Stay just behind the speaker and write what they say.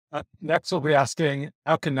Next, we'll be asking,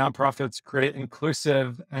 how can nonprofits create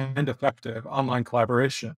inclusive and effective online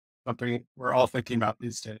collaboration? Something we're all thinking about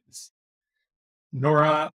these days.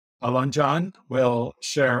 Nora Palandjian will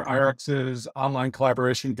share IREX's online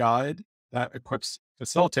collaboration guide that equips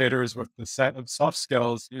facilitators with the set of soft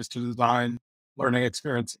skills used to design learning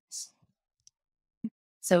experiences.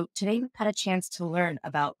 So today we've had a chance to learn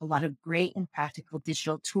about a lot of great and practical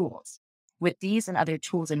digital tools. With these and other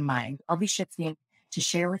tools in mind, I'll be shifting to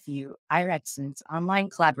share with you IREX's online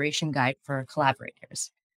collaboration guide for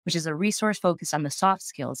collaborators, which is a resource focused on the soft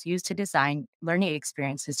skills used to design learning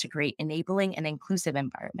experiences to create enabling and inclusive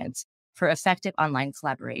environments for effective online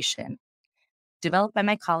collaboration. Developed by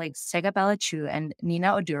my colleagues Sega Chu and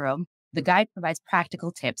Nina Oduro, the guide provides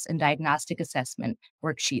practical tips and diagnostic assessment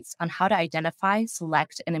worksheets on how to identify,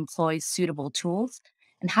 select, and employ suitable tools,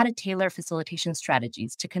 and how to tailor facilitation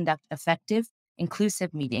strategies to conduct effective,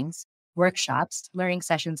 inclusive meetings, workshops, learning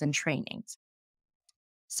sessions, and trainings.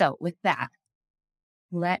 So with that,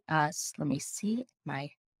 let me see my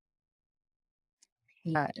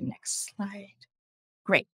next slide.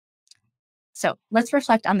 Great. So let's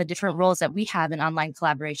reflect on the different roles that we have in online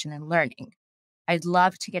collaboration and learning. I'd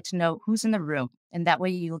love to get to know who's in the room, and that way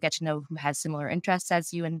you'll get to know who has similar interests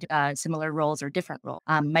as you and similar roles or different roles.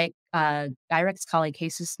 My IREX colleague,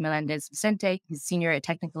 Jesus Melendez Vicente, he's senior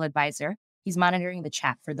technical advisor. He's monitoring the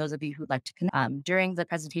chat for those of you who'd like to connect during the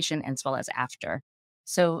presentation as well as after.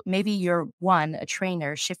 So maybe you're one, a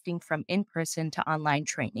trainer shifting from in-person to online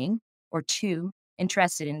training, or two,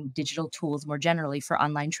 interested in digital tools more generally for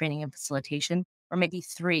online training and facilitation, or maybe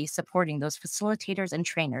three, supporting those facilitators and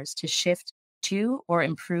trainers to shift to or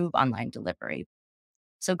improve online delivery.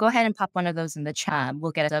 So go ahead and pop one of those in the chat.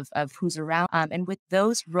 We'll get of who's around. And with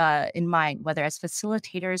those in mind, whether as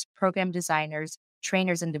facilitators, program designers,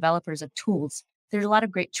 trainers, and developers of tools, there's a lot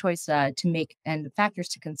of great choice to make and factors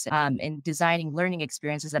to consider in designing learning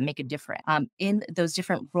experiences that make a difference. In those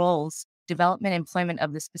different roles, development and employment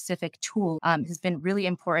of the specific tool has been really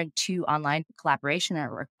important to online collaboration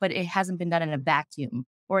at work, but it hasn't been done in a vacuum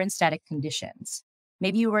or in static conditions.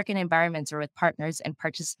 Maybe you work in environments or with partners and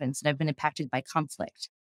participants that have been impacted by conflict,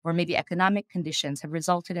 or maybe economic conditions have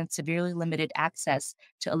resulted in severely limited access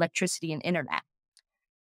to electricity and internet.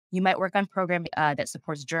 You might work on programming that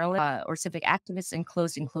supports journalists or civic activists in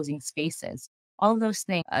closed and closing spaces. All of those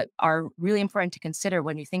things are really important to consider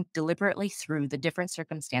when you think deliberately through the different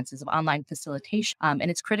circumstances of online facilitation. And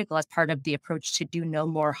it's critical as part of the approach to do no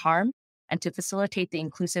more harm and to facilitate the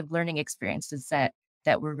inclusive learning experiences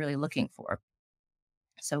that we're really looking for.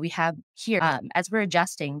 So we have here, as we're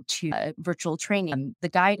adjusting to virtual training, the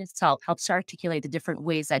guide itself helps to articulate the different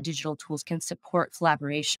ways that digital tools can support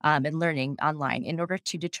collaboration and learning online in order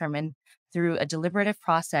to determine through a deliberative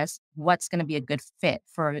process what's going to be a good fit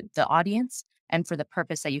for the audience and for the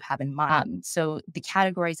purpose that you have in mind. So the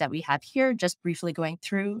categories that we have here, just briefly going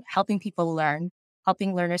through, helping people learn,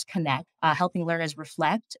 helping learners connect, helping learners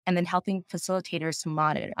reflect, and then helping facilitators to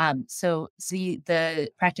monitor. So the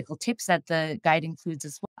practical tips that the guide includes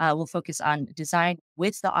as well will focus on design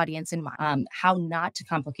with the audience in mind, how not to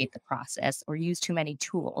complicate the process or use too many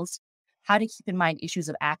tools, how to keep in mind issues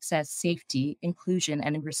of access, safety, inclusion,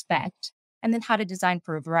 and respect, and then how to design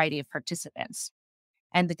for a variety of participants.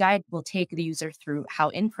 And the guide will take the user through how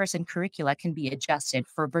in-person curricula can be adjusted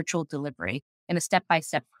for virtual delivery in a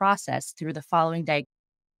step-by-step process through the following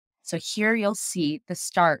So here you'll see the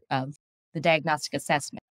start of the diagnostic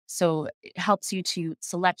assessment. So it helps you to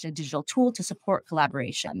select a digital tool to support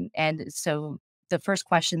collaboration. And so the first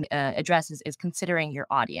question addresses is considering your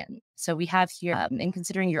audience. So we have here, in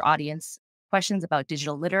considering your audience, questions about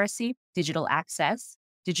digital literacy, digital access,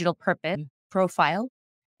 digital purpose, profile,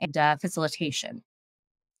 and facilitation.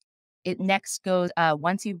 It next goes,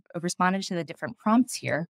 once you've responded to the different prompts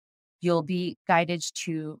here, you'll be guided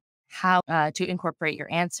to how to incorporate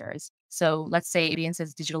your answers. So let's say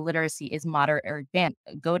audience's digital literacy is moderate or advanced,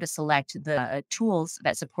 go to select the tools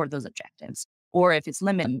that support those objectives. Or if it's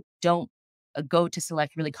limited, don't go to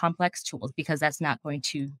select really complex tools because that's not going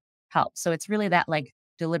to help. So it's really that like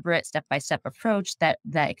deliberate step-by-step approach that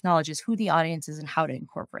acknowledges who the audience is and how to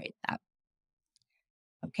incorporate that.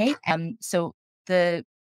 Okay, so the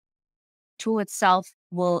tool itself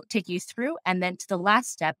will take you through, and then to the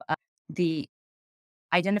last step, the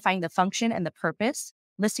identifying the function and the purpose,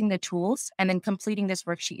 listing the tools, and then completing this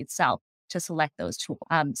worksheet itself to select those tools.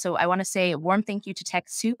 So I want to say a warm thank you to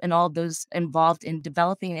TechSoup and all of those involved in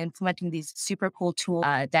developing and implementing these super cool tools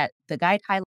that the guide highlights.